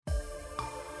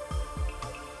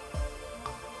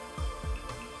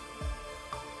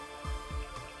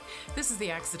This is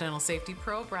the Accidental Safety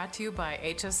Pro brought to you by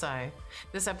HSI.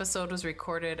 This episode was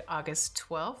recorded August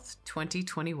 12th,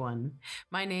 2021.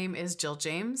 My name is Jill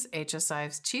James,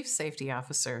 HSI's Chief Safety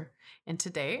Officer, and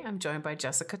today I'm joined by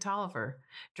Jessica Toliver,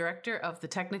 Director of the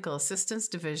Technical Assistance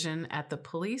Division at the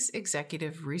Police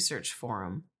Executive Research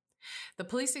Forum. The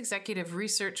Police Executive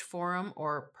Research Forum,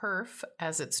 or PERF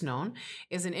as it's known,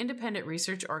 is an independent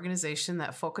research organization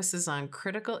that focuses on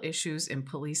critical issues in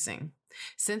policing.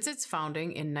 Since its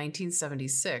founding in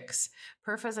 1976,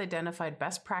 PERF has identified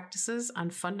best practices on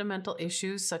fundamental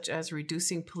issues such as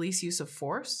reducing police use of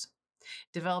force,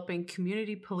 developing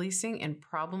community policing and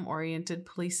problem-oriented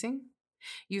policing,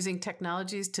 using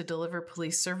technologies to deliver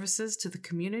police services to the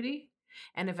community,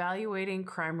 and evaluating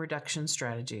crime reduction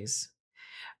strategies.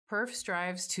 PERF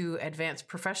strives to advance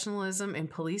professionalism in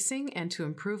policing and to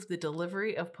improve the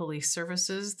delivery of police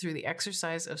services through the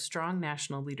exercise of strong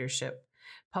national leadership,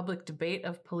 public debate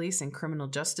of police and criminal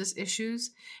justice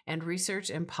issues, and research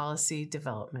and policy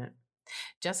development.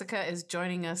 Jessica is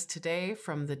joining us today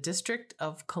from the District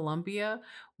of Columbia,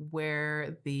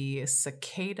 where the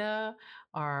cicada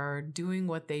are doing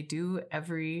what they do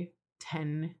every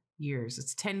 10 years.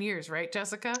 It's 10 years, right,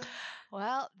 Jessica?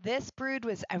 Well, this brood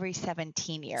was every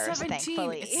 17 years, 17.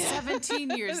 thankfully. It's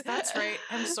 17 years. That's right.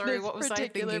 I'm sorry. This what was I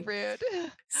particular thinking?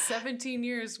 brood. 17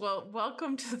 years. Well,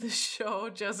 welcome to the show,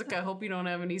 Jessica. I hope you don't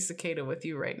have any cicada with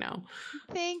you right now.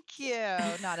 Thank you.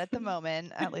 Not at the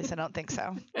moment. At least I don't think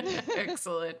so.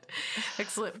 Excellent.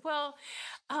 Excellent. Well,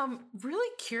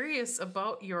 really curious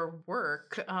about your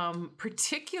work,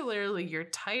 particularly your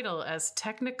title as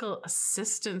Technical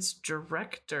Assistance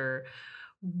Director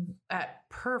at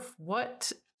PERF.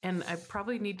 And I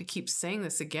probably need to keep saying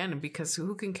this again because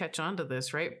who can catch on to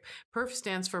this, right? PERF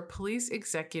stands for Police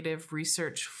Executive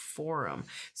Research Forum.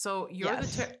 So you're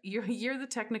the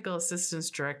Technical Assistance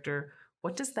Director.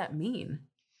 What does that mean?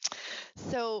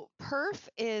 So PERF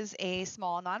is a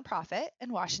small nonprofit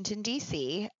in Washington,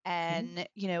 D.C., and,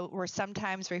 we're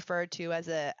sometimes referred to as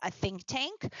a think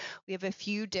tank. We have a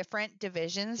few different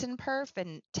divisions in PERF,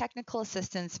 and technical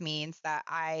assistance means that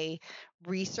I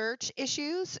research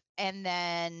issues and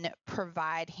then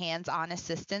provide hands-on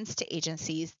assistance to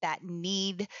agencies that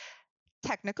need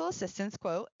technical assistance,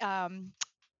 quote,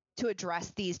 to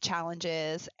address these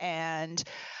challenges and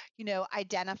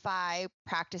identify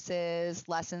practices,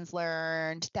 lessons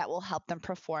learned that will help them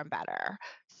perform better.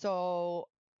 So,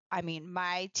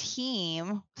 my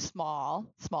team, small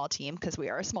team, because we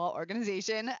are a small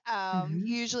organization,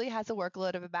 usually has a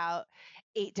workload of about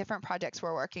 8 different projects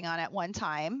we're working on at one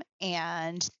time.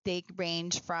 And they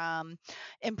range from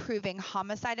improving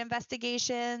homicide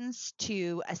investigations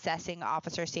to assessing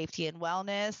officer safety and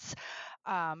wellness,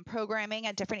 programming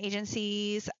at different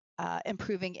agencies,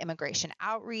 improving immigration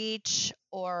outreach,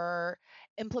 or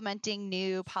implementing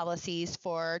new policies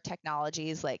for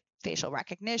technologies like facial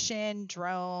recognition,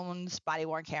 drones,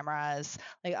 body-worn cameras.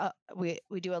 We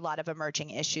do a lot of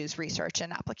emerging issues research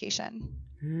and application.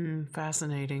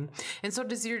 Fascinating. And so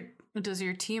does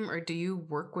your team, or do you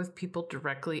work with people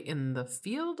directly in the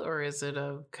field, or is it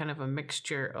a kind of a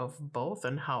mixture of both?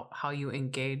 And how you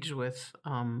engage with,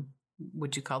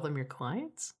 would you call them your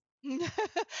clients?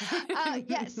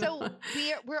 So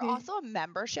we're also a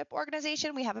membership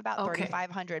organization. We have about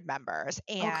 3,500 members.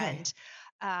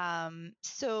 And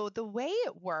so the way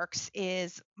it works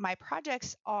is my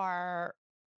projects are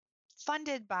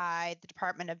funded by the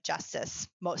Department of Justice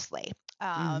mostly.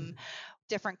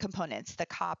 Different components, the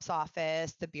COPS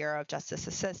office, the Bureau of Justice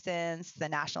Assistance, the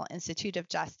National Institute of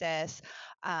Justice.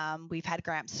 We've had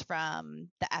grants from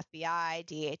the FBI,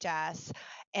 DHS.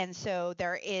 And so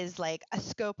there is like a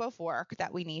scope of work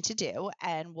that we need to do.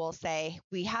 And we'll say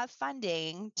we have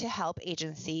funding to help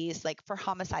agencies, like for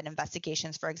homicide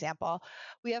investigations, for example.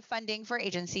 We have funding for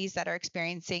agencies that are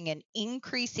experiencing an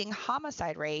increasing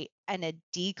homicide rate and a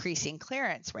decreasing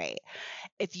clearance rate.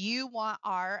 If you want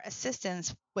our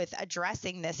assistance with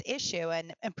addressing this issue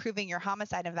and improving your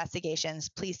homicide investigations,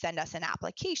 please send us an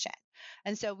application.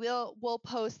 And so we'll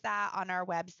post that on our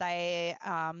website,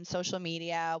 social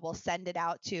media. We'll send it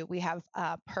out we have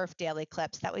PERF daily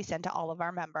clips that we send to all of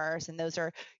our members, and those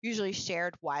are usually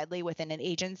shared widely within an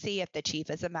agency. If the chief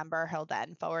is a member, he'll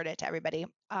then forward it to everybody.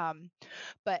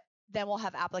 But then we'll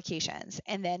have applications,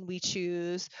 and then we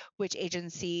choose which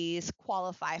agencies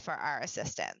qualify for our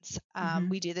assistance.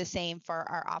 We do the same for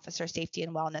our officer safety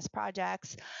and wellness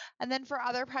projects. And then for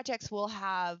other projects, we'll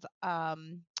have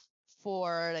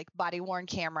for like body worn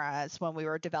cameras, when we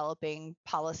were developing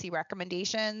policy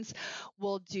recommendations,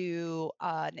 we'll do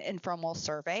an informal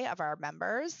survey of our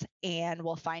members, and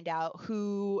we'll find out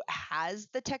who has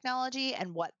the technology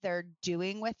and what they're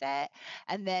doing with it.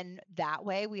 And then that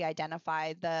way we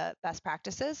identify the best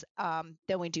practices.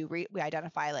 Then we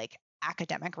identify like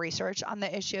academic research on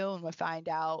the issue, and we'll find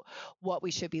out what we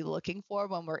should be looking for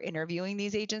when we're interviewing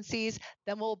these agencies.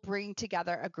 Then we'll bring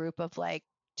together a group of like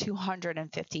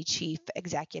 250 chief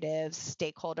executives,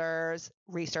 stakeholders,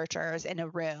 researchers in a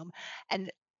room,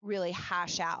 and really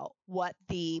hash out what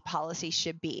the policy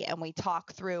should be. And we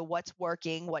talk through what's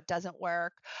working, what doesn't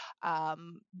work.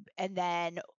 And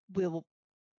then we'll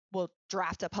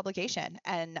draft a publication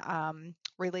and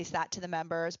release that to the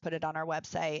members, put it on our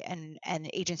website, and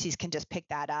agencies can just pick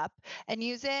that up and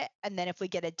use it. And then if we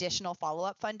get additional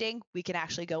follow-up funding, we can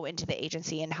actually go into the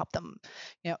agency and help them,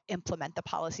 implement the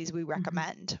policies we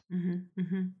recommend. Mm-hmm.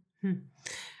 Mm-hmm. Hmm.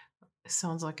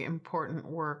 Sounds like important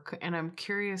work. And I'm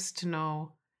curious to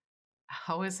know,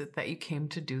 how is it that you came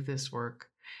to do this work?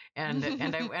 And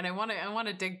I want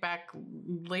to dig back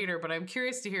later, but I'm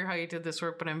curious to hear how you did this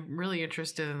work. But I'm really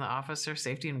interested in the officer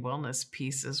safety and wellness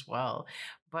piece as well.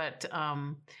 But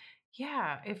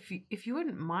if you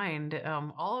wouldn't mind,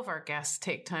 all of our guests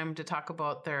take time to talk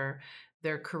about their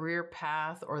career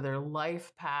path or their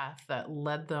life path that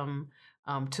led them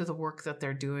to the work that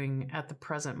they're doing at the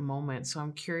present moment. So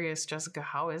I'm curious, Jessica,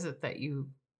 how is it that you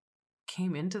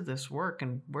came into this work,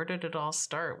 and where did it all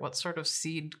start? What sort of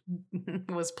seed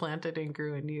was planted and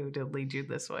grew in you to lead you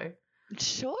this way?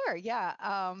 Sure.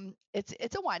 Yeah.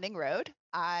 It's a winding road.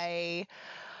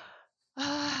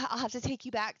 I'll have to take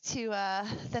you back to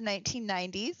the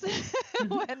 1990s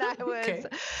when I was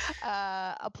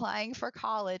applying for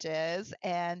colleges.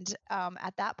 And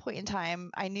at that point in time,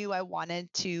 I knew I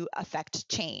wanted to affect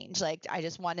change. Like, I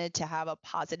just wanted to have a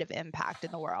positive impact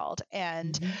in the world.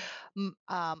 And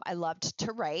I loved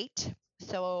to write.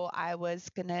 So I was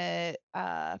going to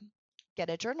get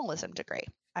a journalism degree.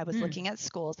 I was looking at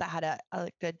schools that had a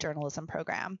good journalism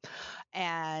program.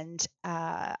 And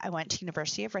I went to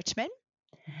University of Richmond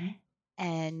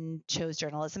and chose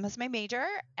journalism as my major.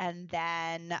 And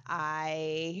then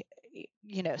I,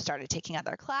 started taking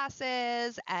other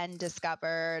classes and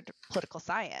discovered political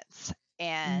science.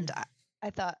 And I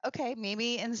thought, okay,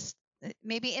 maybe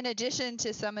in addition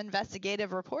to some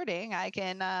investigative reporting, I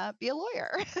can be a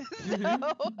lawyer.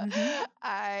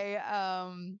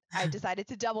 I decided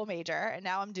to double major, and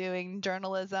now I'm doing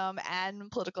journalism and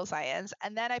political science.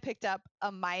 And then I picked up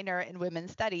a minor in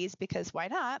women's studies, because why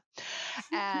not?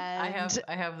 And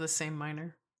I have the same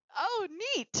minor. Oh,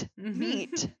 neat. So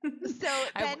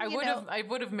then, I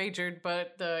would have majored,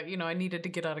 but I needed to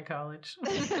get out of college.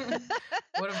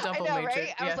 Would have double majored.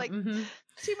 Right? I was like,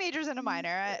 2 majors and a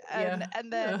minor,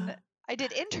 and then I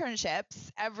did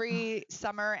internships every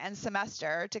summer and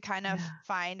semester to kind of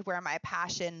find where my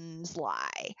passions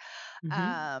lie.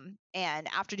 And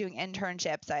after doing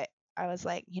internships, I was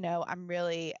like, I'm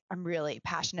really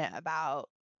passionate about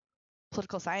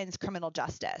political science, criminal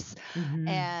justice.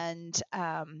 And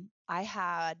I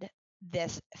had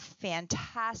this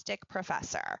fantastic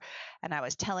professor, and I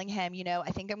was telling him,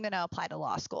 I think I'm going to apply to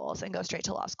law schools and go straight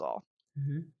to law school.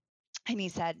 And he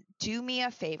said, do me a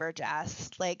favor,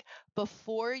 Jess, like,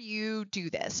 before you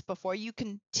do this, before you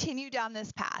continue down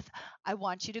this path, I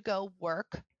want you to go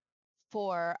work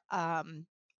for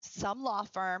some law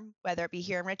firm, whether it be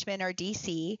here in Richmond or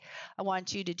DC. I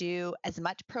want you to do as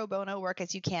much pro bono work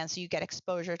as you can, so you get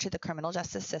exposure to the criminal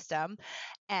justice system,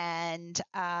 and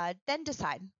then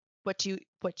decide what you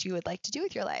would like to do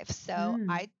with your life. So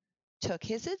I took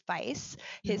his advice.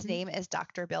 His name is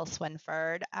Dr. Bill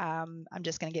Swinford. I'm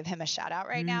just going to give him a shout out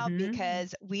right now,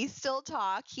 because we still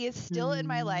talk. He is still in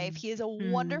my life. He is a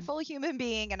wonderful human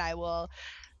being, and I will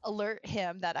alert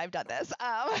him that I've done this.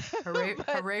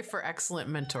 Hooray for excellent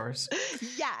mentors.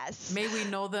 Yes. May we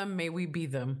know them. May we be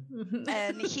them.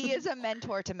 And he is a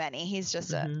mentor to many. He's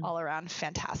just an all around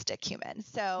fantastic human.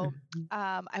 So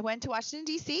I went to Washington,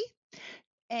 D.C.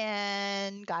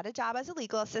 and got a job as a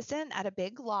legal assistant at a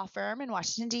big law firm in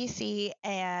Washington, D.C.,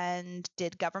 and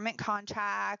did government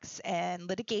contracts and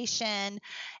litigation,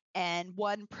 and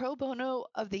won Pro Bono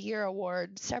of the Year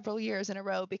award several years in a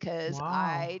row, because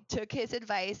I took his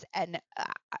advice.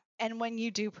 And when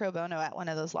you do pro bono at one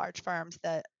of those large firms,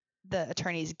 the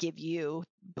attorneys give you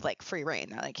like free reign.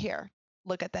 They're like, here,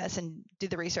 look at this and do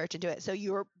the research and do it. So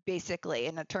you're basically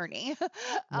an attorney.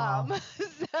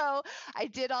 So I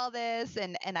did all this,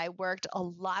 and I worked a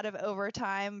lot of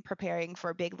overtime preparing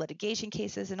for big litigation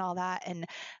cases and all that. And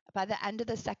by the end of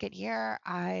the second year,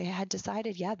 I had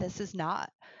decided, this is not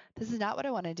this is not what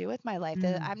I want to do with my life.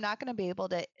 I'm not going to be able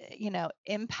to,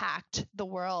 impact the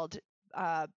world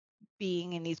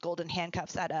being in these golden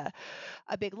handcuffs at a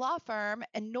big law firm,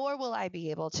 and nor will I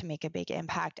be able to make a big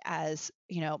impact as,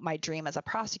 my dream as a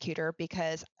prosecutor,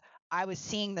 because I was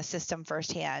seeing the system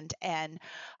firsthand, and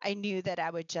I knew that I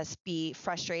would just be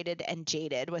frustrated and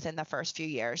jaded within the first few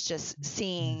years, just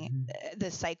seeing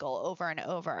this cycle over and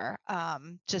over.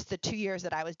 Just the 2 years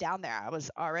that I was down there, I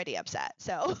was already upset.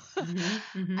 So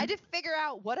I had to figure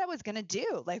out what I was going to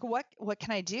do. Like, what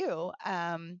can I do?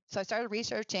 So I started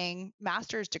researching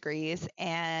master's degrees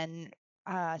and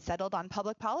settled on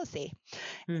public policy.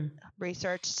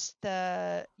 Researched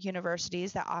the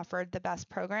universities that offered the best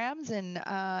programs, and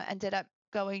ended up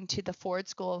going to the Ford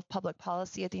School of Public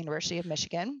Policy at the University of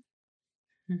Michigan.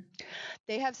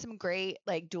 They have some great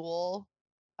dual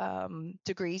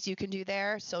degrees you can do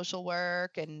there: social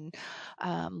work and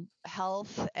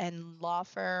health and law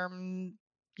firm,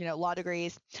 law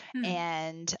degrees.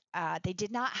 And they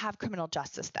did not have criminal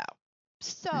justice, though.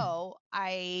 So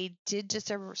I did just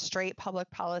a straight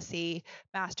public policy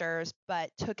master's,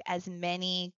 but took as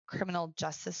many criminal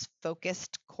justice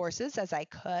focused courses as I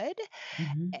could,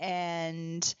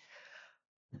 and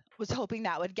was hoping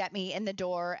that would get me in the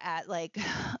door at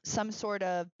some sort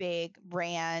of big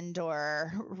RAND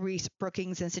or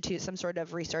Brookings Institute, some sort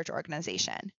of research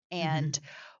organization. And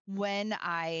when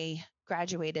I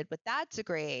graduated with that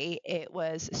degree, it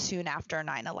was soon after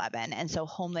 9/11. And so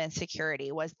Homeland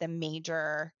Security was the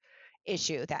major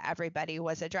issue that everybody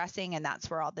was addressing, and that's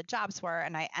where all the jobs were.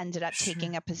 And I ended up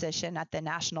taking a position at the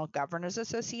National Governors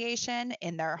Association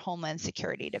in their Homeland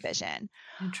Security division.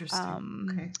 Interesting.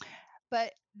 Okay.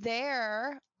 But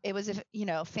there, it was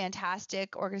a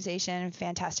fantastic organization,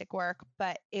 fantastic work,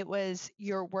 but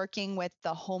you're working with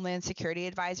the Homeland Security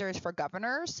advisors for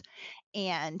governors,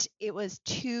 and it was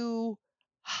too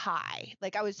high.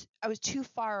 I was too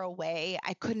far away.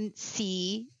 I couldn't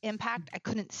see impact. I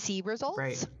couldn't see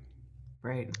results.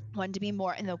 Right. Wanted to be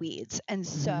more in the weeds. And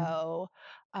so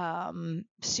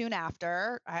soon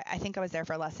after, I think I was there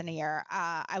for less than a year,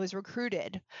 I was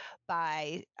recruited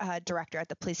by a director at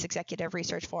the Police Executive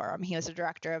Research Forum. He was a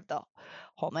director of the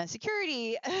Homeland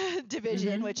Security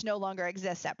division, which no longer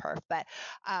exists at PERF, but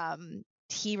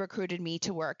he recruited me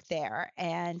to work there,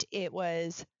 and it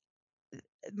was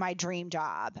my dream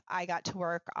job. I got to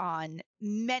work on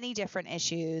many different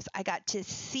issues. I got to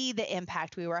see the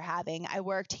impact we were having. I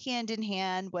worked hand in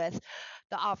hand with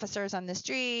the officers on the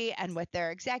street and with their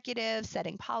executives,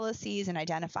 setting policies and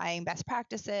identifying best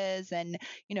practices and,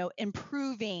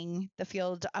 improving the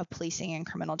field of policing and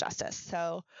criminal justice.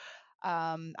 So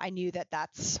I knew that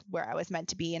that's where I was meant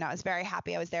to be, and I was very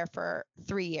happy. I was there for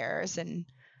 3 years, and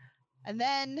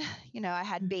then, I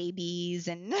had babies,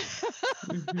 and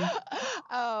that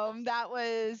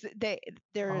was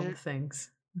all the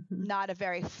things. Not a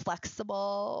very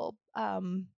flexible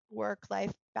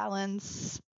work-life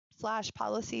balance /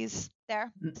 policies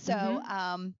there. So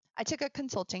I took a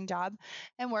consulting job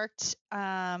and worked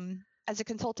as a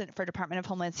consultant for Department of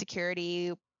Homeland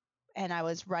Security, and I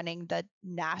was running the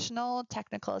National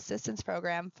Technical Assistance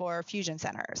Program for Fusion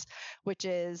Centers, which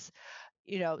is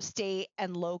state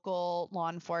and local law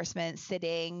enforcement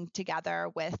sitting together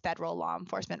with federal law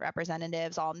enforcement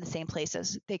representatives all in the same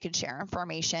places. They could share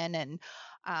information and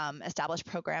establish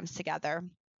programs together.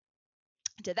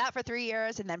 Did that for 3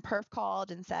 years, and then PERF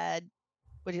called and said,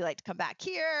 would you like to come back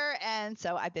here? And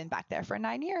so I've been back there for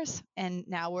 9 years, and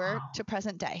now we're to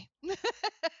present day.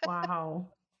 Wow.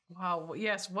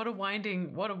 Yes. What a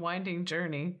winding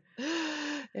journey.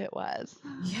 It was.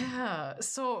 Yeah.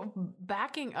 So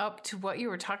backing up to what you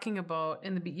were talking about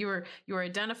you were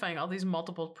identifying all these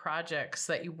multiple projects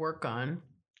that you work on.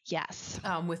 Yes.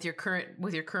 With your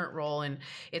current role, and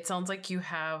it sounds like you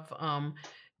have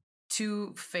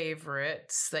two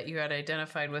favorites that you had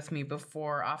identified with me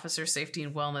before: officer safety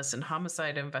and wellness and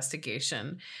homicide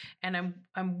investigation. And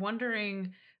I'm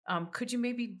wondering, could you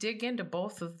maybe dig into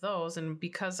both of those? And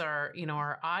because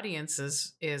our audience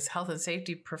is health and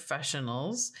safety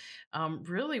professionals,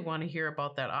 really want to hear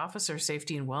about that officer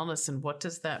safety and wellness, and what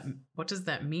does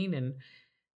that mean, and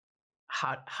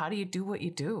how do you do what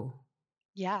you do?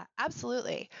 Yeah,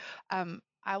 absolutely.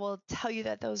 I will tell you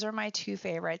that those are my two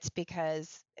favorites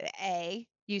because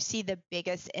you see the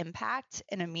biggest impact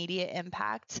and immediate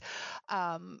impact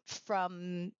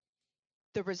from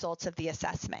the results of the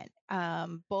assessment.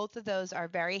 Both of those are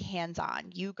very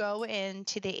hands-on. You go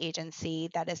into the agency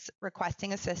that is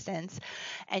requesting assistance,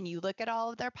 and you look at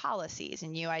all of their policies,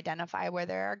 and you identify where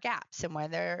there are gaps and where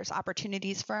there's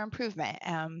opportunities for improvement.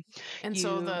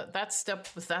 So that's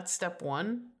step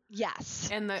one. Yes.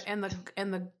 And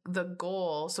the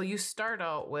goal. So you start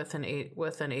out with an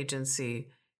agency.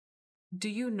 Do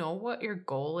you know what your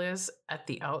goal is at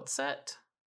the outset?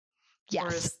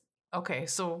 Yes. Okay.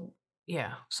 So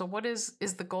yeah. So what is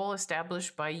the goal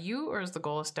established by you, or is the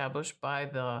goal established by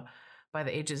the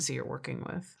agency you're working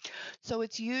with? So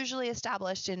it's usually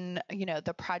established in,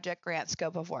 the project grant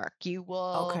scope of work. You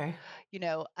will,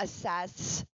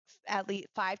 assess at least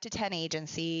 5 to 10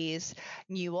 agencies.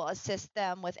 You will assist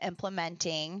them with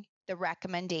implementing the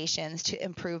recommendations to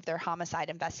improve their homicide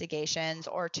investigations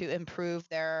or to improve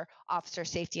their officer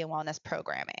safety and wellness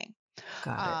programming.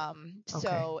 Got it.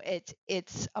 So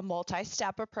it's a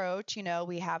multi-step approach.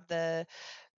 We have the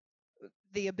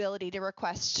ability to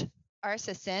request our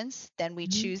assistance, then we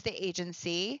choose the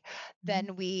agency,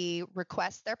 then we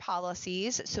request their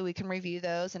policies so we can review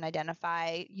those and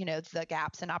identify, the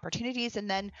gaps and opportunities. And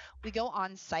then we go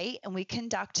on site and we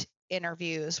conduct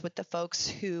interviews with the folks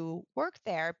who work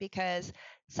there, because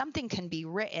something can be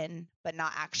written but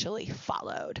not actually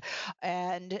followed.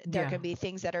 And there can be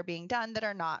things that are being done that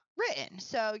are not written.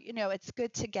 So, it's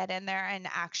good to get in there and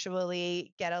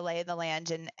actually get a lay of the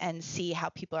land and see how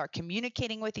people are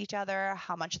communicating with each other,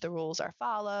 how much the rules are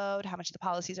followed, how much the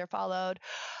policies are followed,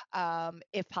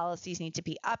 if policies need to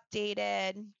be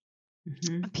updated.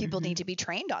 People need to be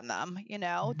trained on them.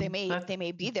 They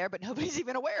may be there, but nobody's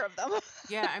even aware of them.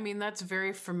 Yeah, I mean, that's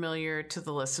very familiar to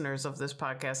the listeners of this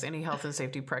podcast. Any health and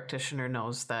safety practitioner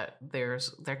knows that there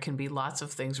can be lots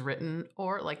of things written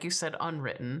or, like you said,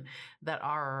 unwritten that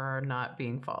are not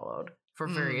being followed for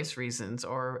various reasons.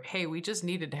 Or, hey, we just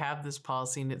needed to have this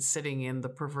policy and it's sitting in the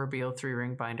proverbial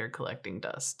 3-ring binder collecting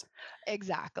dust.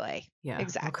 Exactly. Yeah.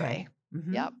 Exactly. Okay.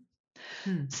 Yep.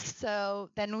 So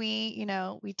then we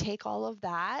take all of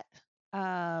that,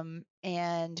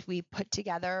 and we put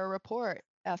together a report,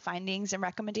 a findings and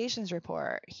recommendations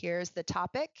report. Here's the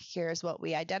topic, here's what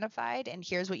we identified, and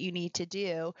here's what you need to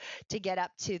do to get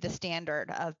up to the standard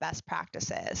of best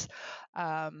practices.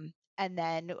 And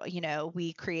then,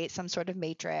 we create some sort of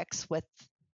matrix with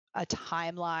a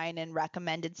timeline and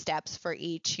recommended steps for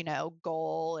each,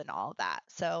 goal and all that.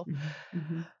 So,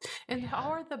 And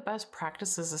how are the best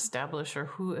practices established, or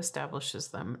who establishes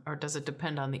them? Or does it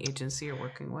depend on the agency you're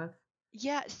working with?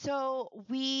 Yeah. So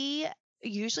we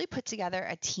usually put together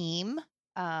a team.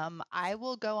 I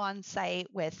will go on site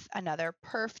with another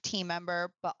PERF team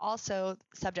member, but also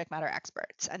subject matter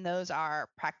experts. And those are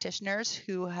practitioners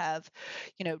who have,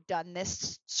 done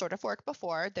this sort of work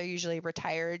before. They're usually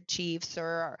retired chiefs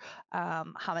or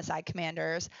homicide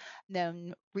commanders,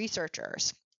 then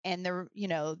researchers. And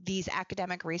these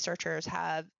academic researchers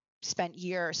have spent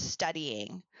years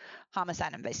studying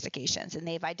homicide investigations, and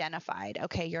they've identified,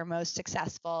 okay, you're most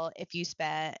successful if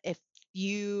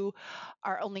you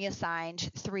are only assigned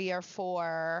 3 or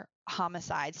 4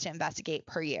 homicides to investigate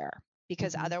per year,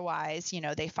 because otherwise,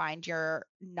 they find you're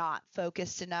not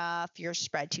focused enough, you're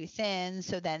spread too thin,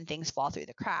 so then things fall through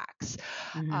the cracks.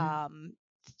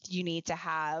 You need to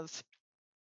have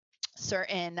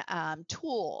certain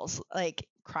tools like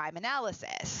crime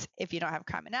analysis. If you don't have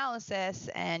crime analysis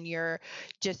and you're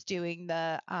just doing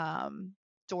the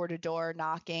door-to-door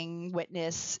knocking,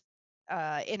 witness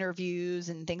interviews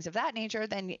and things of that nature,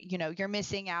 then you're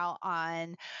missing out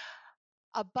on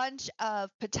a bunch of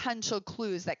potential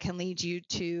clues that can lead you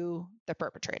to the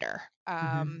perpetrator.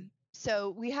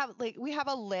 So we have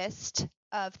a list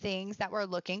of things that we're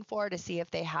looking for to see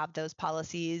if they have those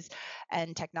policies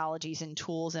and technologies and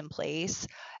tools in place.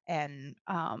 And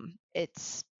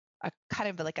it's a kind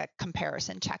of like a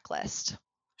comparison checklist.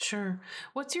 Sure.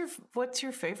 What's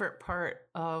your favorite part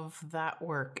of that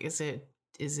work? Is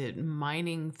it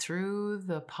mining through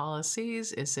the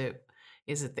policies? Is it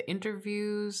the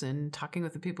interviews and talking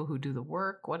with the people who do the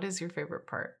work? What is your favorite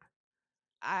part?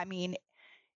 I mean,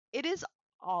 it is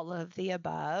all of the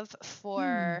above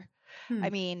for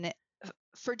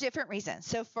different reasons.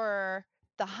 So for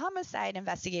the homicide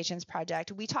investigations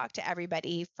project, we talk to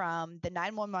everybody from the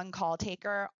 911 call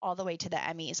taker all the way to the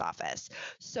ME's office.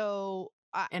 So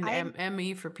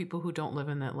ME, for people who don't live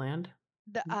in that land?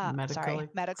 The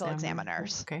medical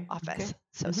examiner's office. Okay.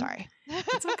 So sorry.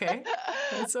 It's okay.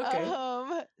 It's okay.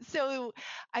 So,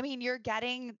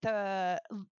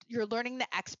 you're learning the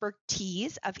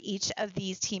expertise of each of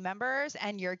these team members,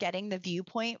 and you're getting the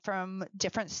viewpoint from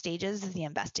different stages of the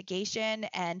investigation.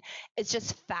 And it's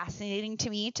just fascinating to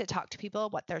me to talk to people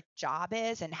what their job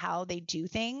is and how they do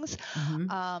things.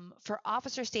 For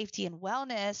officer safety and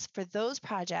wellness, for those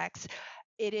projects,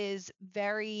 it is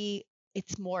very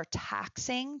it's more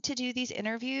taxing to do these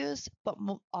interviews, but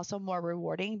also more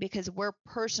rewarding because we're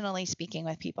personally speaking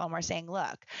with people and we're saying,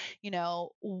 look,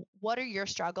 what are your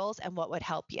struggles and what would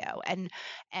help you?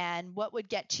 And what would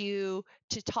get you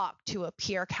to talk to a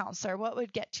peer counselor? What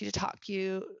would get you to talk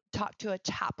to a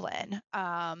chaplain?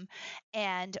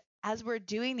 And as we're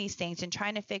doing these things and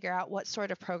trying to figure out what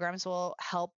sort of programs will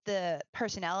help the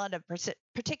personnel at a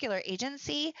particular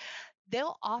agency,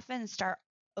 they'll often start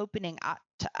opening up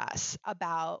to us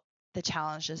about the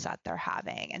challenges that they're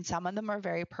having. And some of them are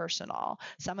very personal.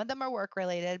 Some of them are work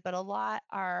related, but a lot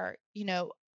are,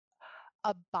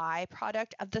 a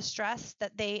byproduct of the stress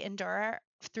that they endure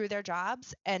through their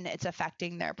jobs, and it's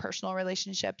affecting their personal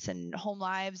relationships and home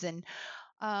lives. And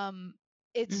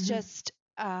it's just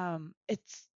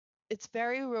it's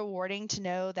very rewarding to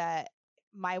know that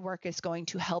my work is going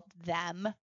to help them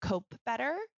cope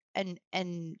better and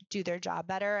do their job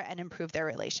better and improve their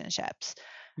relationships,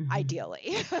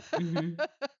 ideally.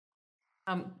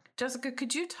 Jessica,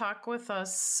 could you talk with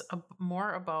us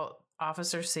more about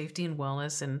officer safety and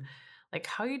wellness and like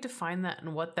how you define that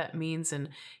and what that means? And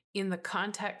in the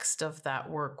context of that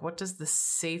work, what does the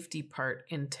safety part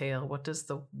entail? What does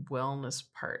the wellness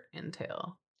part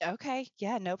entail? Okay.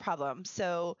 Yeah, no problem.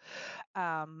 So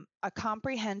a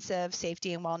comprehensive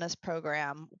safety and wellness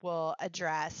program will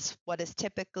address what is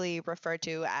typically referred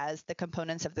to as the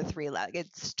components of the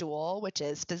three-legged stool, which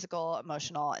is physical,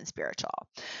 emotional, and spiritual.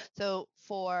 So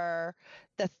for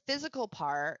the physical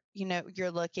part, you're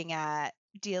looking at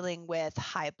dealing with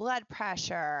high blood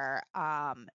pressure,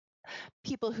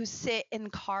 people who sit in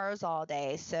cars all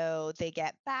day, so they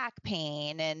get back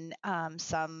pain, and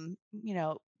some,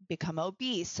 become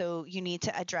obese. So you need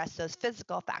to address those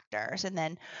physical factors. And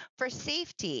then for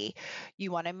safety,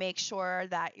 you want to make sure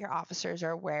that your officers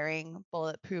are wearing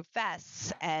bulletproof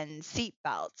vests and seat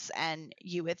belts. And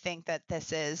you would think that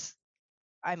this is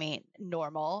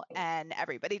normal and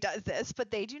everybody does this, but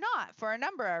they do not for a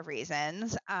number of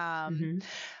reasons.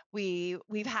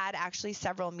 We've had actually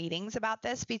several meetings about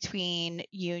this between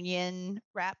union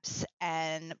reps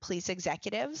and police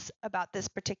executives about this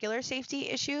particular safety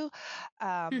issue.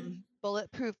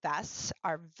 Bulletproof vests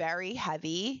are very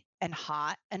heavy and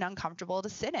hot and uncomfortable to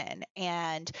sit in.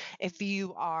 And if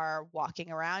you are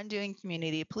walking around doing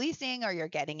community policing or you're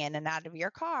getting in and out of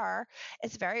your car,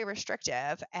 it's very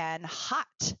restrictive and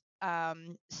hot.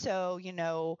 So,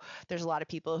 there's a lot of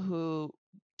people who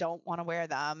don't want to wear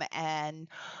them. And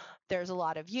there's a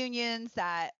lot of unions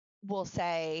that will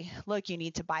say, look, you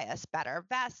need to buy us better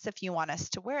vests if you want us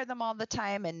to wear them all the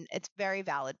time. And it's very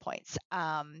valid points.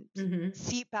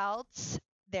 Seat belts,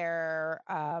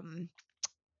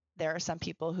 there are some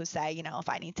people who say, if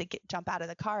I need to jump out of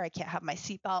the car, I can't have my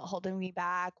seatbelt holding me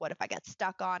back. What if I get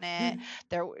stuck on it?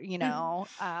 The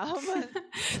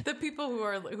people who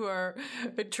are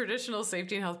traditional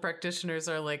safety and health practitioners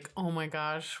are like, oh my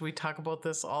gosh, we talk about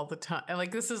this all the time. And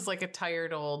like, this is like a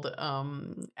tired old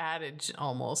adage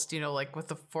almost, like with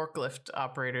the forklift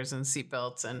operators and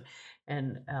seatbelts and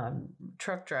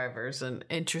truck drivers. And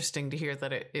interesting to hear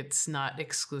that it's not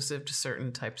exclusive to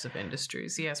certain types of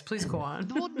industries. Yes, please go on.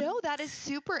 Well, no, that is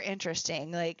super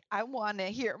interesting. Like, I want to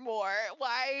hear more.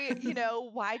 Why,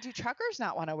 why do truckers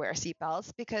not want to wear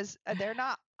seatbelts? Because they're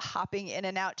not hopping in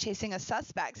and out chasing a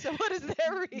suspect. So what is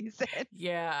their reason?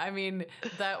 Yeah,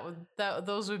 that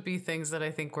those would be things that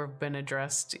I think were been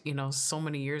addressed, so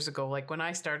many years ago. Like when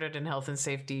I started in health and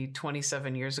safety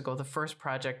 27 years ago, the first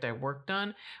project I worked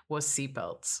on was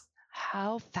seatbelts.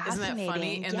 How fascinating. Isn't that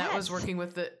funny? And yes. that was working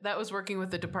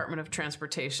with the Department of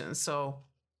Transportation. So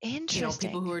interesting.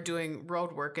 People who are doing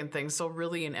road work and things. So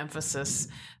really an emphasis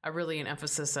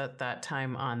at that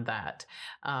time on that.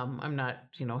 I'm not,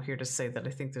 here to say that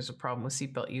I think there's a problem with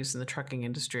seatbelt use in the trucking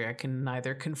industry. I can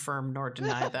neither confirm nor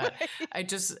deny that. Right. I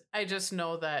just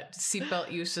know that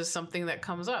seatbelt use is something that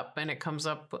comes up, and it comes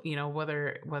up,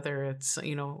 whether it's,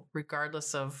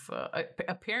 regardless of,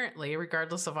 apparently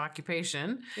regardless of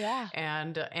occupation. Yeah.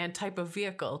 And type of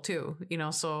vehicle too,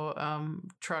 so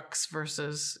trucks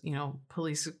versus,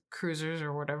 police cruisers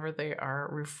or whatever they are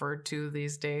referred to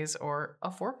these days, or a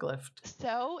forklift.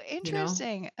 So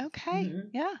interesting. Okay.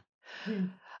 Yeah.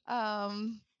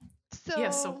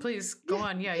 So please go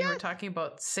on. Yeah. You were talking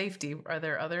about safety. Are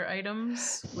there other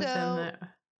items within that?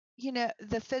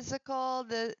 The physical,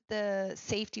 the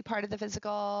safety part of the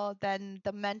physical, then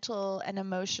the mental and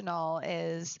emotional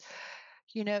is,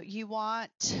 you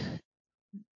want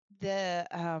the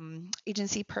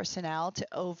agency personnel to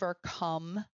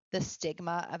overcome the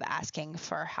stigma of asking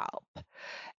for help.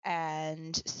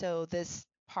 And so this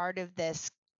part of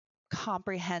this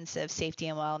comprehensive safety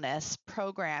and wellness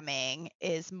programming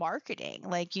is marketing.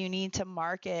 Like, you need to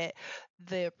market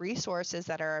the resources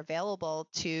that are available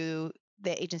to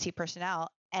the agency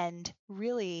personnel and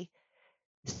really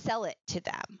sell it to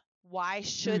them. Why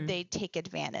should they take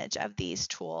advantage of these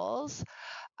tools?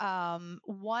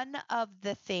 One of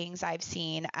the things I've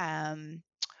seen,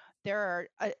 there are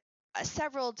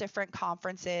several different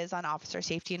conferences on officer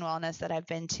safety and wellness that I've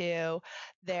been to.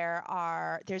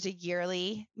 There's a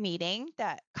yearly meeting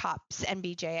that COPS and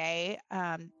BJA,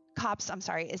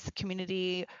 is the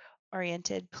Community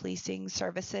Oriented Policing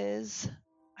Services.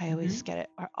 I always get it,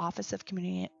 our Office of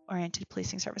Community Oriented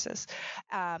Policing Services,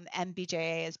 and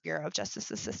BJA is Bureau of Justice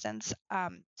Assistance.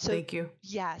 Thank you.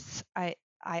 Yes, I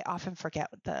often forget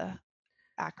the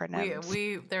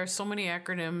acronyms. There are so many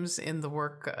acronyms in the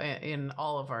work in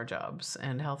all of our jobs,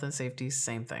 and health and safety,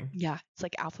 same thing. Yeah, it's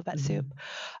like alphabet soup.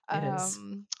 It is.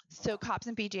 So COPS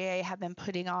and BJA have been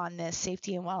putting on this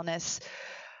safety and wellness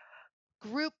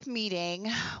group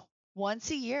meeting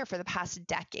once a year for the past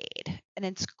decade, and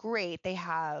it's great. They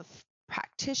have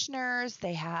practitioners,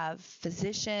 they have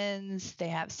physicians, they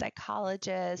have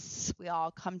psychologists. We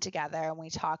all come together and we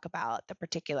talk about the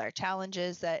particular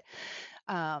challenges that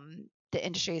the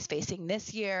industry is facing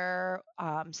this year,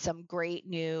 some great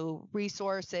new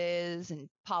resources and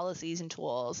policies and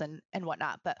tools and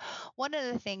whatnot. But one of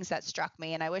the things that struck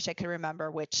me, and I wish I could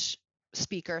remember which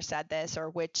speaker said this or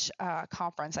which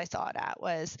conference I saw it at,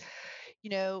 was,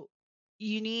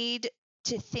 you need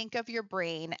to think of your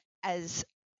brain as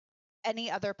any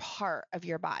other part of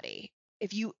your body.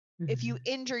 If you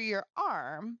injure your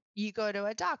arm, you go to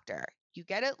a doctor, you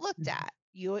get it looked at,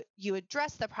 you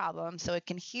address the problem so it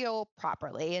can heal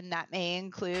properly, and that may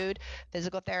include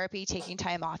physical therapy, taking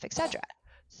time off, etc.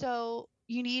 So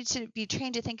you need to be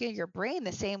trained to think of your brain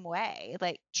the same way.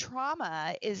 Like,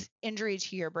 trauma is injury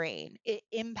to your brain. It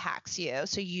impacts you.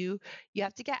 So you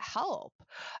have to get help.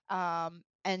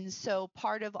 And so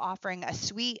part of offering a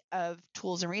suite of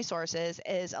tools and resources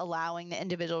is allowing the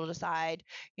individual to decide,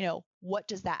 what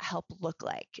does that help look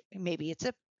like? Maybe it's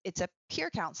a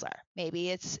peer counselor. Maybe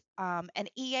it's an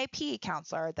EAP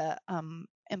counselor, the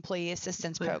Employee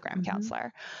Assistance Program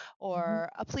counselor, or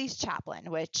a police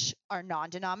chaplain, which are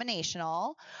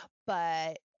non-denominational,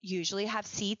 but usually have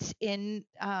seats in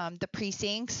the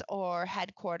precincts or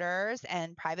headquarters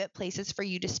and private places for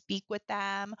you to speak with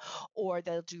them, or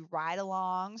they'll do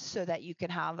ride-alongs so that you can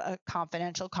have a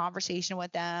confidential conversation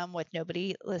with them with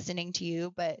nobody listening to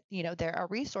you, but they're a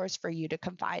resource for you to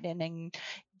confide in and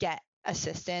get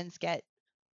assistance, get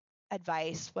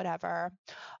advice, whatever.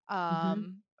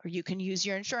 Or you can use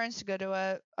your insurance to go to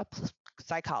a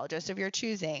psychologist of your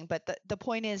choosing. But the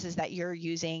point is that you're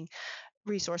using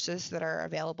resources that are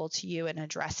available to you and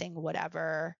addressing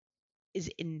whatever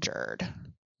is injured.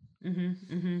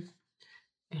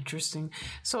 Interesting.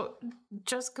 So,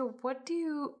 Jessica, what do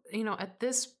you, at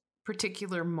this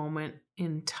particular moment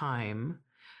in time,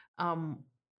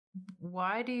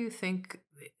 why do you think,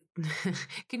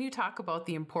 can you talk about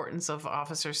the importance of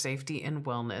officer safety and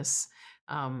wellness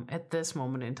at this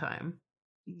moment in time?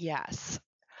 Yes.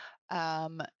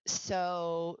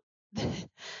 So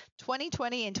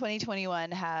 2020 and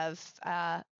 2021 have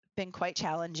been quite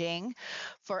challenging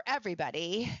for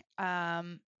everybody.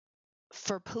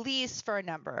 For police, for a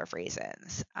number of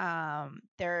reasons.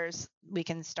 We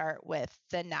can start with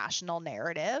the national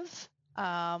narrative,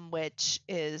 which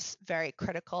is very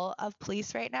critical of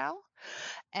police right now.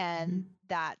 And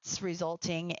that's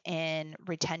resulting in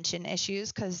retention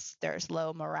issues because there's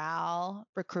low morale,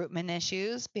 recruitment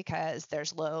issues because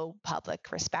there's low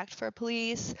public respect for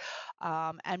police,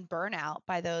 and burnout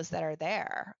by those that are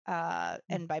there.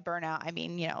 And by burnout, I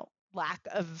mean, lack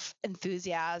of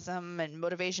enthusiasm and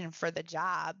motivation for the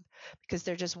job because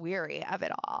they're just weary of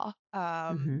it all.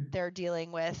 They're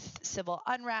dealing with civil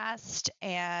unrest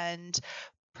and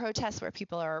protests where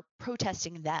people are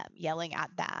protesting them, yelling at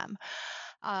them.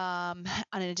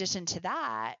 In addition to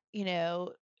that,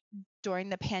 during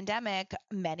the pandemic,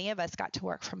 many of us got to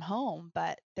work from home,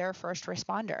 but they're first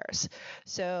responders.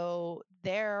 So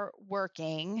they're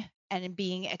working and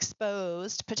being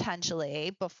exposed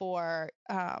potentially before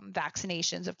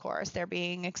vaccinations, of course. They're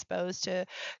being exposed to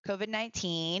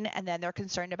COVID-19, and then they're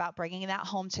concerned about bringing that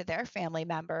home to their family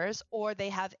members, or they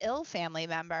have ill family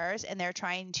members and they're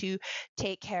trying to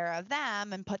take care of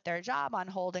them and put their job on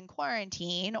hold in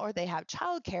quarantine, or they have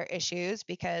childcare issues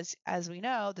because, as we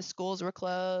know, the schools were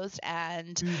closed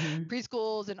and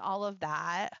preschools and all of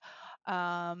that.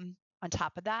 On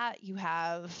top of that, you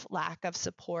have lack of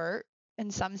support in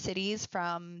some cities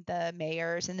from the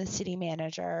mayors and the city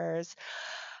managers.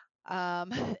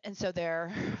 And so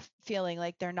they're feeling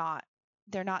like they're not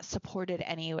they're not supported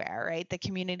anywhere, right? The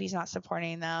community's not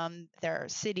supporting them. Their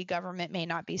city government may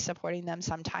not be supporting them.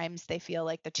 Sometimes they feel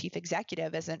like the chief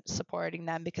executive isn't supporting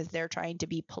them because they're trying to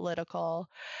be political,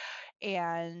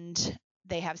 and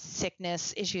they have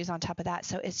sickness issues on top of that.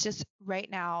 So it's just right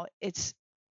now, it's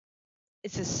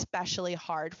especially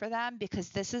hard for them because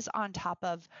this is on top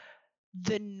of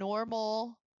the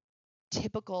normal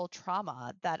typical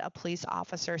trauma that a police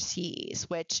officer sees,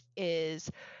 which is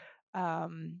a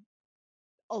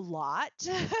lot.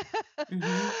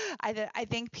 Mm-hmm. I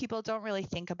think people don't really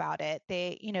think about it.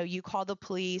 You call the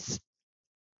police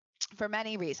for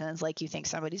many reasons, like you think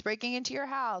somebody's breaking into your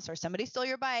house or somebody stole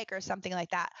your bike or something like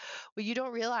that. What you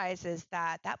don't realize is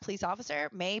that police officer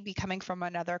may be coming from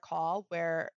another call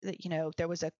where, there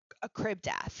was a crib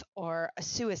death or a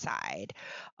suicide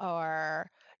or,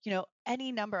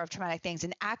 any number of traumatic things,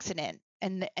 an accident,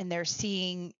 and they're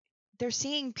seeing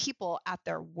people at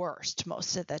their worst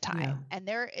most of the time. Yeah. And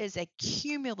there is a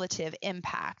cumulative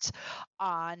impact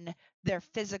on their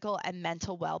physical and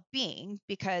mental well-being,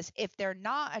 because if they're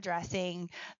not addressing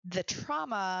the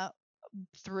trauma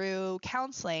through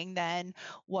counseling, then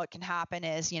what can happen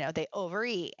is, they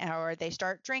overeat or they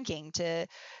start drinking to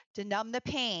numb the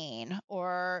pain,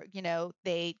 or,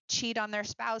 they cheat on their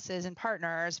spouses and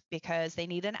partners because they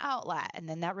need an outlet, and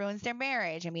then that ruins their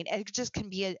marriage. I mean, it just can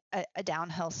be a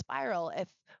downhill spiral if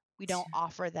we don't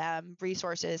offer them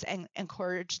resources and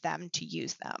encourage them to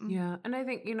use them. Yeah. And I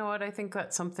think, I think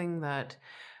that's something that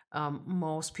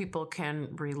most people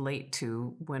can relate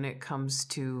to when it comes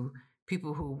to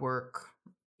people who work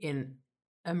in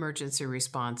emergency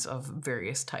response of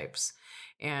various types.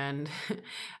 And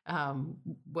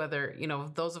whether,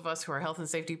 those of us who are health and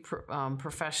safety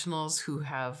professionals who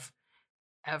have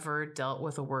ever dealt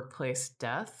with a workplace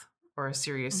death or a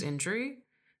serious injury,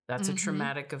 that's a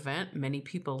traumatic event. Many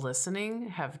people listening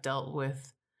have dealt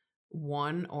with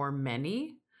one or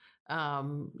many,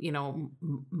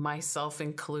 myself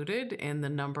included, in the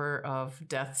number of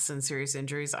deaths and serious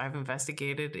injuries I've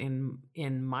investigated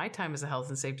in my time as a health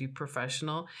and safety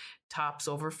professional, tops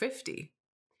over 50.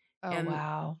 Oh,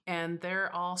 wow. And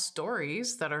they're all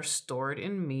stories that are stored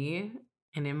in me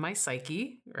and in my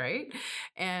psyche, right?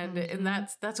 And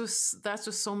that's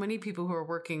with so many people who are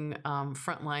working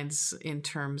front lines in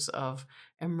terms of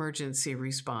emergency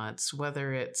response,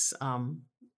 whether it's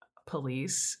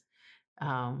police,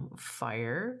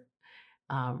 fire,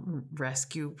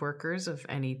 rescue workers of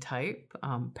any type,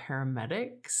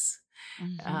 paramedics.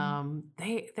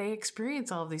 They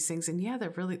experience all of these things, and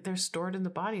they're stored in the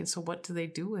body. And so what do they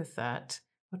do with that?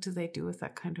 What do they do with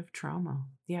that kind of trauma?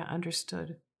 Yeah.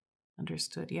 Understood.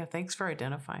 Yeah. Thanks for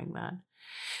identifying that.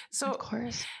 So, of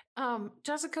course,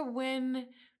 Jessica,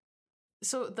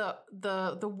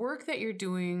 the work that you're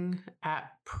doing at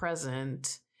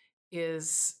present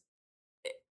is,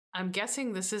 I'm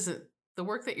guessing the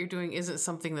work that you're doing isn't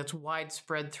something that's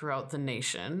widespread throughout the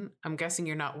nation. I'm guessing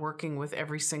you're not working with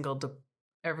every single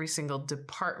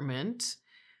department.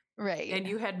 Right. And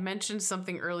you had mentioned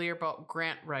something earlier about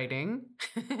grant writing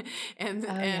and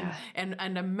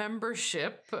a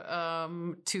membership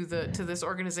to this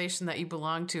organization that you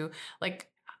belong to. Like,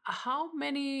 how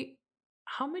many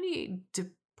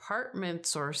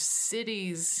departments or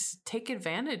cities take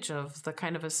advantage of the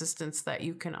kind of assistance that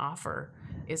you can offer?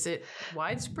 Is it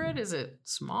widespread? Is it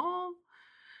small?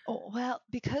 Oh, well,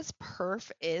 because PERF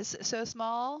is so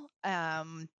small,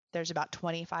 there's about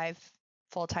 25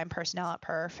 full-time personnel at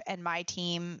PERF, and my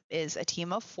team is a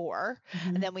team of 4,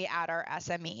 and then we add our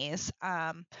SMEs.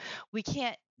 We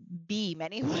can't be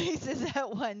many places at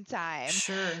one time.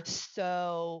 Sure.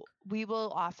 So we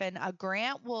will a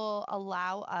grant will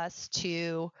allow us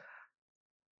to,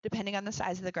 depending on the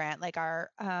size of the grant, like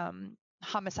our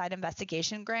homicide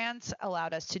investigation grants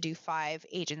allowed us to do 5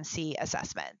 agency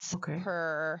assessments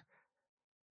per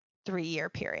 3-year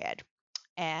period.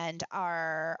 And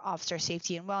our officer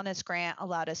safety and wellness grant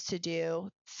allowed us to do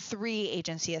 3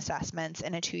 agency assessments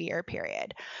in a 2-year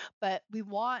period. But we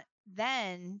want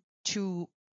then to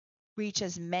reach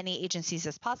as many agencies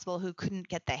as possible who couldn't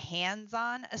get the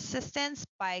hands-on assistance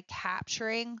by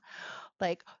capturing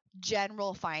like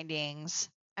general findings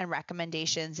and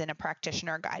recommendations in a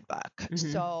practitioner guidebook.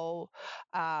 So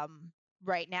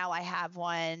right now I have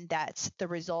one that's the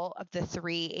result of the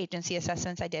 3 agency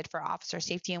assessments I did for officer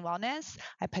safety and wellness.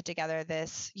 I put together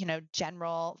this,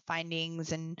 general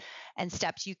findings and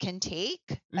steps you can take,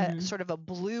 sort of a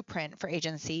blueprint for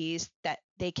agencies that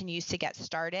they can use to get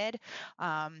started.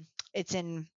 It's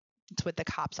with the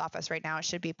COPS office right now. It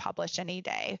should be published any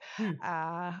day.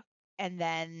 And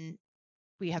then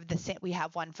we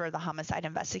have one for the homicide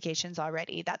investigations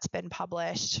already that's been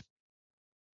published.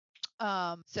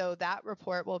 So that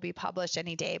report will be published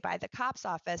any day by the COPS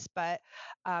office. But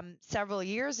several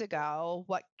years ago,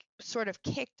 what sort of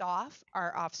kicked off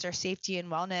our officer safety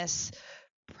and wellness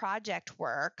project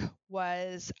work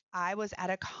was I was at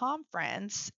a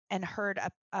conference and heard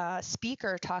a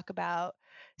speaker talk about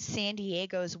San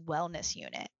Diego's wellness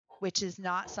unit, which is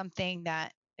not something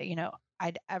that,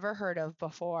 I'd ever heard of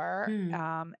before.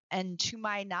 And to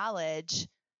my knowledge,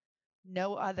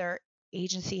 no other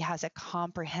agency has a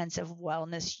comprehensive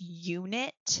wellness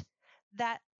unit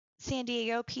that San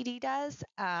Diego PD does.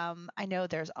 I know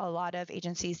there's a lot of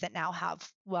agencies that now have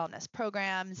wellness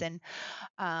programs and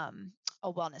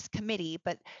a wellness committee,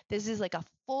 but this is like a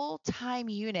full-time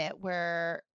unit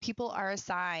where people are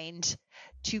assigned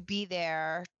to be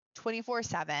there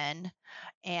 24/7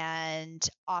 and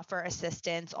offer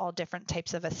assistance, all different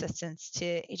types of assistance to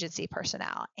agency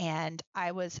personnel. And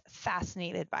I was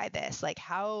fascinated by this. Like,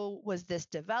 how was this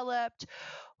developed?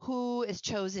 Who is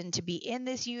chosen to be in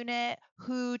this unit?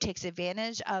 Who takes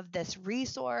advantage of this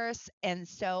resource? And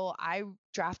so I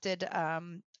drafted a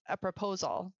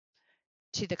proposal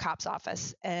to the COPS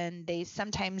office, and they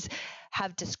sometimes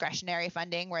have discretionary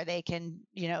funding where they can,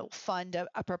 fund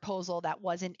a proposal that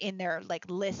wasn't in their like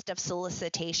list of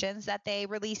solicitations that they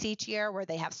release each year, where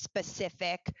they have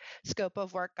specific scope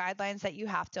of work guidelines that you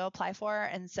have to apply for.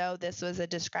 And so this was a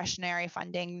discretionary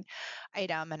funding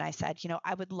item. And I said,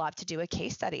 I would love to do a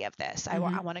case study of this. I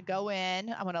want to go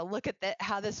in, I want to look at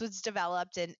how this was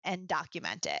developed and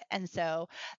document it. And so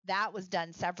that was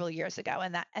done several years ago,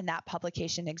 and that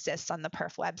publication exists on the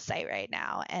PERF website right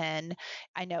now. And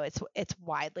I know it's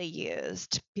widely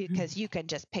used because you can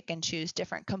just pick and choose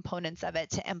different components of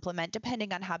it to implement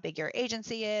depending on how big your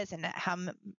agency is and how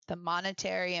the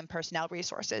monetary and personnel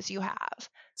resources you have.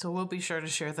 So we'll be sure to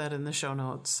share that in the show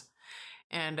notes.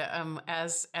 And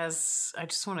as I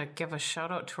just want to give a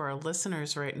shout out to our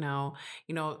listeners right now,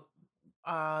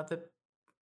 the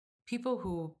people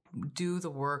who do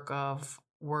the work of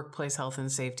workplace health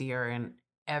and safety are in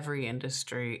every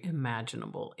industry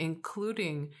imaginable,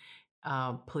 including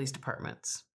police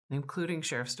departments, including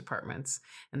sheriff's departments,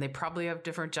 and they probably have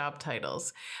different job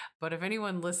titles. But if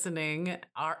anyone listening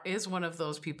is one of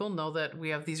those people, know that we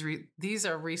have these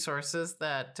are resources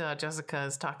that Jessica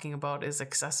is talking about is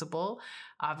accessible,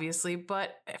 obviously.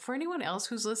 But for anyone else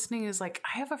who's listening is like,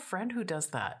 I have a friend who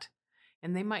does that,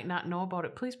 and they might not know about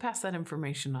it. Please pass that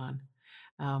information on.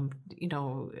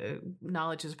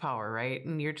 Knowledge is power, right?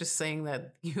 And you're just saying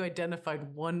that you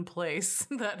identified one place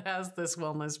that has this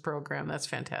wellness program. That's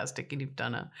fantastic. And you've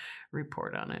done a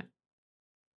report on it.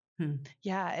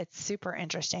 Yeah, it's super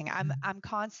interesting. I'm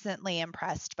constantly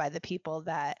impressed by the people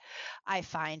that I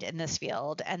find in this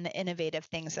field and the innovative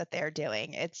things that they're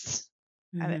doing.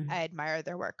 I admire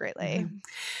their work greatly.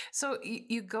 So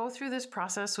you go through this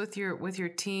process with your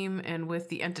team and with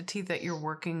the entity that you're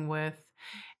working with,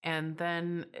 and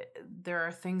then there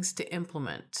are things to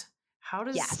implement. How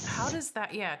does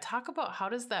that, talk about how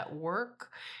does that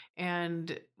work,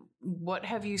 and what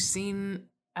have you seen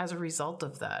as a result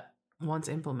of that once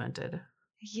implemented?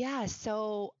 Yeah.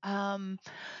 So,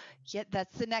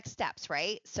 that's the next steps,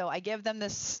 right? So I give them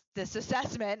this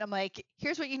assessment. I'm like,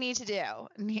 here's what you need to do,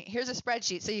 and here's a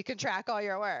spreadsheet so you can track all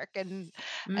your work. And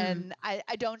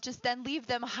I don't just then leave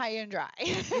them high and dry.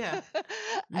 Yeah.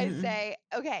 I say,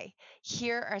 okay,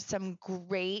 here are some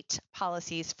great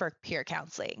policies for peer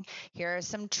counseling. Here are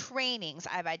some trainings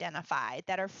I've identified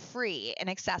that are free and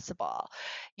accessible.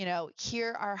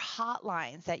 Here are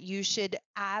hotlines that you should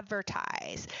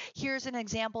advertise. Here's an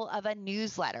example of a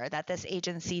newsletter that this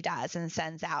agency does and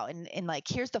sends out, and like,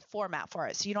 here's the format for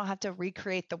it, so you don't have to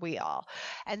recreate the wheel.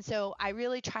 And so I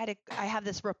really I have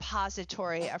this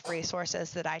repository of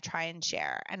resources that I try and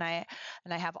share, and I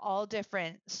have all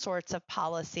different sorts of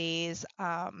policies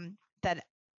that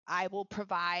I will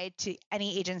provide to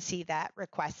any agency that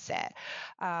requests it.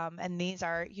 And these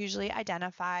are usually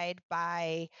identified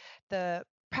by the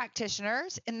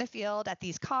practitioners in the field at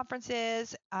these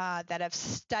conferences that have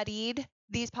studied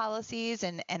these policies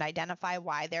and identify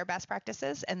why they're best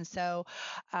practices. And so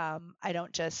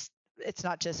it's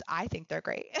not just I think they're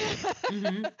great,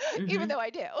 even though I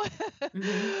do.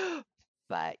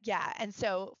 But yeah, and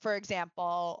so for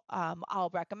example, I'll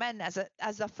recommend as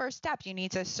a first step, you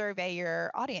need to survey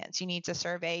your audience. You need to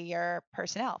survey your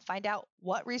personnel, find out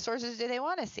what resources do they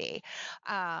want to see.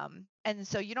 And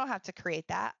so you don't have to create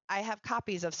that. I have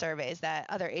copies of surveys that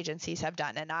other agencies have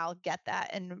done, and I'll get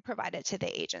that and provide it to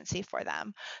the agency for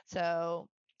them. So,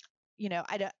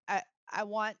 I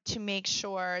want to make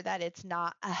sure that it's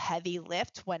not a heavy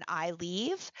lift when I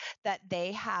leave, that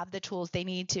they have the tools they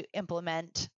need to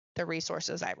implement the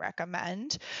resources I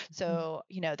recommend. So,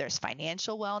 there's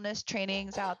financial wellness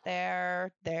trainings out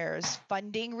there. There's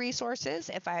funding resources.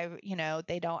 If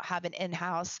they don't have an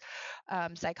in-house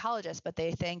psychologist, but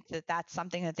they think that that's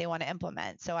something that they want to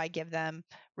implement. So I give them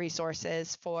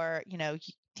resources for,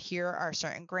 here are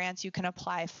certain grants you can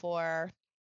apply for.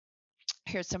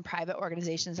 Here's some private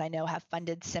organizations I know have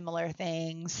funded similar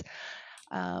things.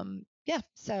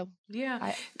 So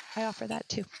I offer that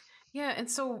too. Yeah. And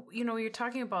so, you're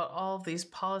talking about all of these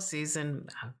policies, and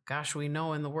gosh, we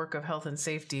know in the work of health and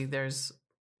safety, there's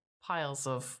piles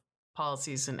of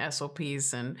policies and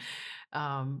SOPs and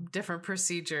different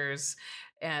procedures.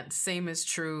 And same is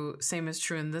true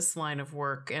in this line of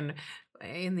work. And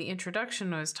in the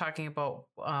introduction, I was talking about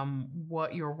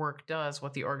what your work does,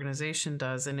 what the organization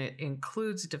does, and it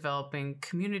includes developing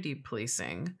community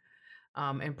policing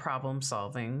and problem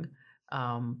solving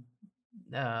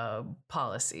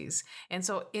policies. And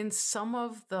so in some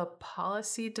of the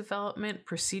policy development,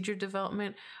 procedure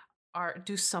development,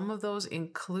 do some of those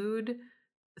include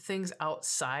things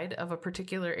outside of a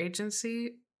particular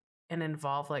agency and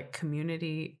involve like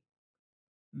community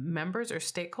members or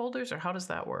stakeholders, or how does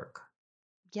that work?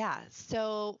 Yeah.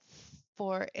 So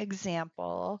for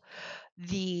example,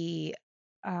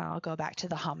 I'll go back to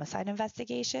the homicide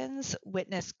investigations.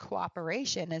 Witness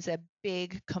cooperation is a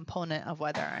big component of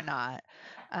whether or not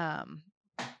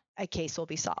a case will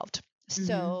be solved.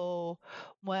 So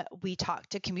what we talk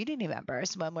to community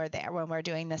members when we're there, when we're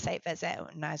doing the site visit.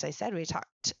 And as I said, we talked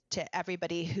to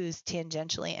everybody who's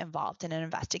tangentially involved in an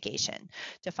investigation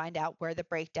to find out where the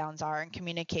breakdowns are in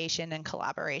communication and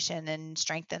collaboration and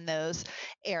strengthen those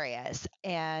areas.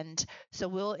 And so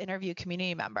we'll interview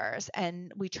community members,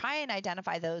 and we try and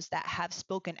identify those that have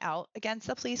spoken out against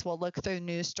the police. We'll look through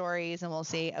news stories and we'll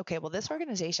see, okay, well, this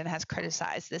organization has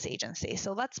criticized this agency,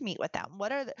 so let's meet with them.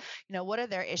 What are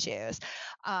their issues?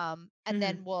 And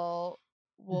then we'll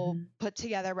put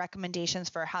together recommendations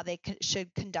for how they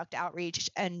should conduct outreach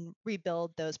and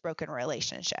rebuild those broken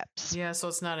relationships. Yeah, so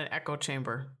it's not an echo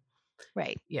chamber.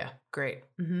 Right. Yeah, great.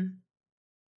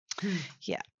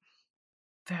 Yeah.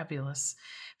 Fabulous.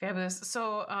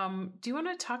 So do you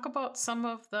want to talk about some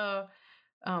of the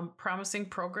promising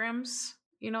programs,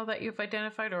 that you've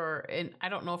identified, and I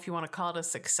don't know if you want to call it a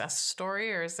success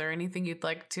story, or is there anything you'd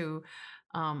like to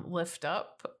lift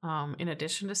up in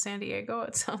addition to San Diego,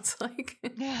 it sounds like?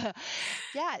 Yeah.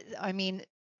 I mean,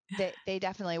 they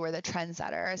definitely were the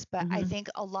trendsetters, but I think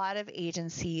a lot of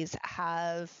agencies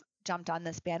have jumped on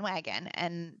this bandwagon,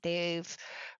 and they've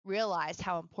realized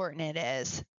how important it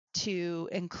is to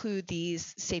include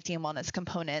these safety and wellness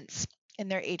components in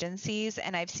their agencies.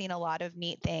 And I've seen a lot of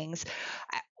neat things.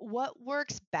 What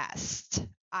works best,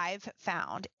 I've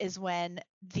found, is when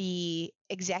the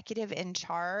executive in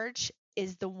charge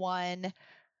is the one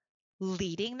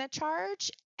leading the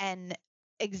charge and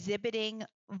exhibiting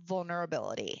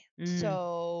vulnerability.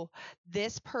 So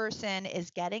this person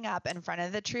is getting up in front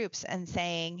of the troops and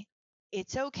saying,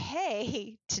 it's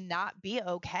okay to not be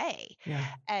okay. Yeah.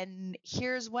 And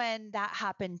here's when that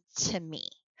happened to me.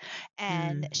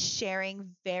 And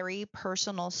sharing very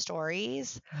personal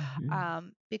stories,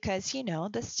 because,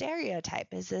 the stereotype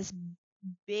is this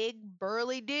big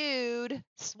burly dude,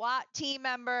 SWAT team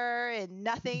member, and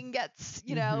nothing gets,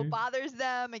 bothers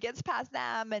them, it gets past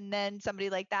them. And then somebody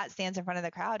like that stands in front of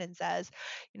the crowd and says,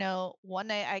 one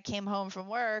night I came home from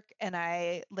work and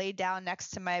I laid down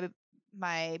next to my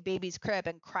baby's crib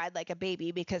and cried like a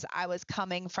baby because I was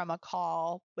coming from a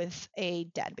call with a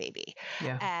dead baby.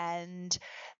 Yeah. And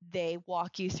they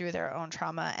walk you through their own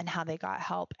trauma and how they got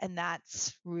help. And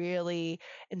that's really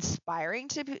inspiring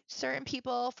to certain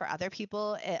people. For other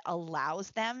people, it allows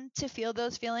them to feel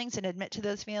those feelings and admit to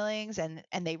those feelings. And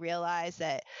they realize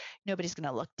that nobody's going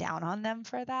to look down on them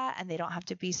for that. And they don't have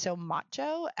to be so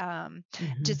macho.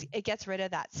 Just, it gets rid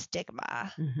of that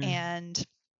stigma. And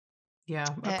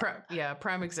a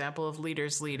prime example of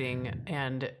leaders leading,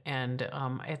 and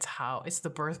it's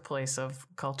the birthplace of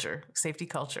culture, safety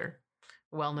culture,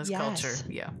 wellness culture.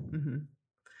 Yeah.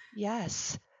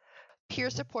 Yes. Peer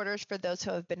supporters for those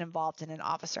who have been involved in an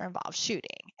officer-involved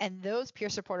shooting. And those peer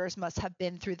supporters must have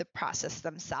been through the process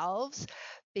themselves,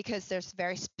 because there's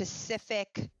very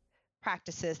specific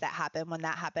practices that happen when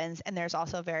that happens. And there's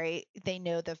also they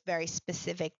know the very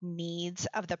specific needs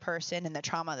of the person and the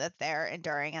trauma that they're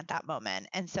enduring at that moment.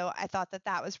 And so I thought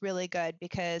that was really good,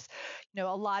 because, a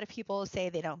lot of people say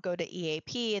they don't go to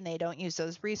EAP and they don't use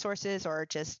those resources, or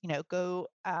just, go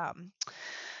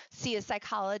see a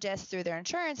psychologist through their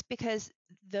insurance, because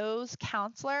those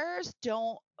counselors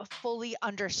don't fully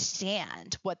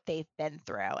understand what they've been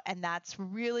through. And that's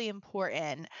really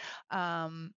important.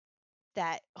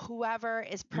 that whoever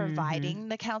is providing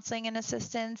the counseling and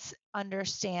assistance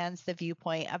understands the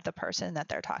viewpoint of the person that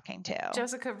they're talking to.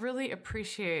 Jessica, really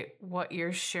appreciate what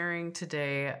you're sharing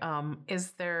today. Are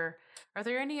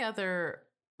there any other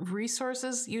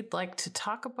resources you'd like to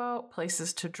talk about,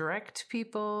 places to direct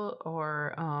people,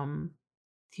 or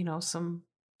some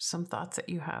thoughts that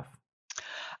you have?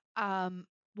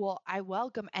 Well, I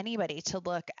welcome anybody to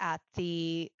look at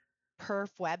the PERF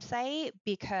website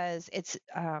because it's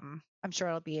I'm sure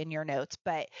it'll be in your notes,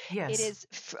 but yes. It is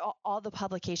all the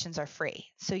publications are free.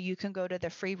 So you can go to the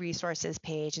free resources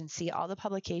page and see all the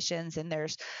publications, and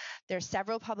there's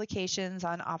several publications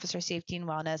on officer safety and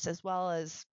wellness, as well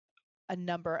as a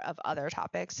number of other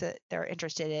topics that they're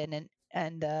interested in,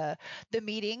 and the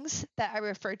meetings that I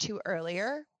referred to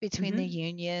earlier between the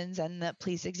unions and the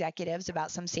police executives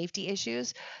about some safety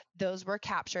issues, those were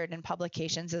captured in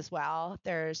publications as well.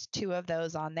 There's 2 of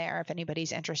those on there if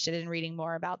anybody's interested in reading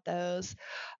more about those.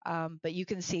 But you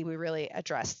can see we really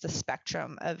address the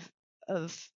spectrum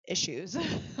of issues.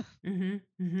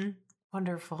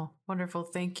 Wonderful. Wonderful.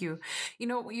 Thank you.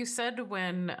 You said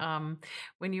when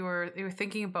you were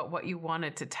thinking about what you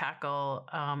wanted to tackle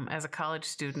as a college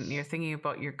student, you're thinking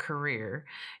about your career,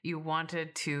 you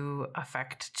wanted to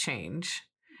affect change.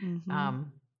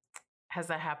 Has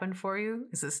that happened for you?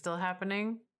 Is it still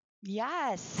happening?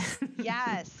 Yes.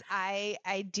 Yes.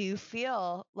 I do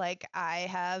feel like I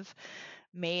have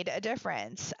made a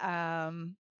difference. I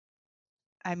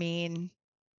mean,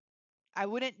 I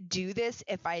wouldn't do this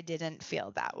if I didn't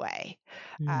feel that way.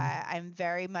 I'm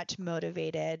very much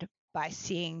motivated by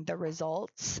seeing the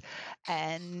results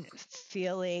and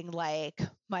feeling like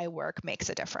my work makes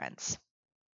a difference.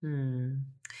 And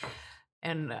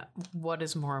what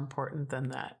is more important than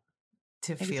that?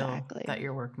 To feel that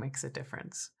your work makes a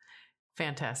difference.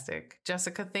 Fantastic.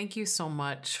 Jessica, thank you so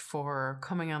much for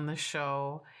coming on the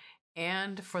show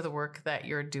and for the work that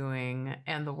you're doing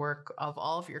and the work of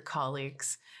all of your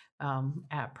colleagues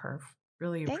at PERF.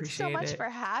 Really appreciate it. Thanks so much for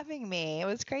having me. It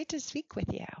was great to speak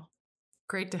with you.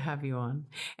 Great to have you on.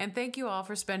 And thank you all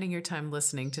for spending your time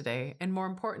listening today. And more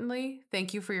importantly,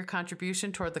 thank you for your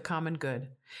contribution toward the common good,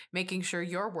 making sure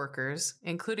your workers,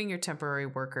 including your temporary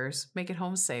workers, make it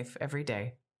home safe every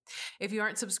day. If you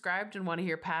aren't subscribed and want to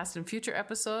hear past and future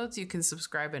episodes, you can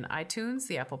subscribe in iTunes,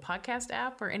 the Apple Podcast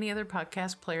app, or any other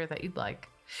podcast player that you'd like.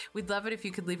 We'd love it if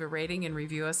you could leave a rating and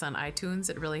review us on iTunes.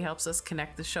 It really helps us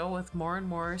connect the show with more and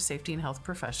more safety and health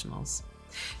professionals.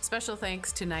 Special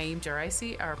thanks to Naeem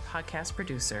Jaraisi, our podcast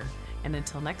producer. And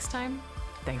until next time,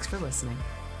 thanks for listening.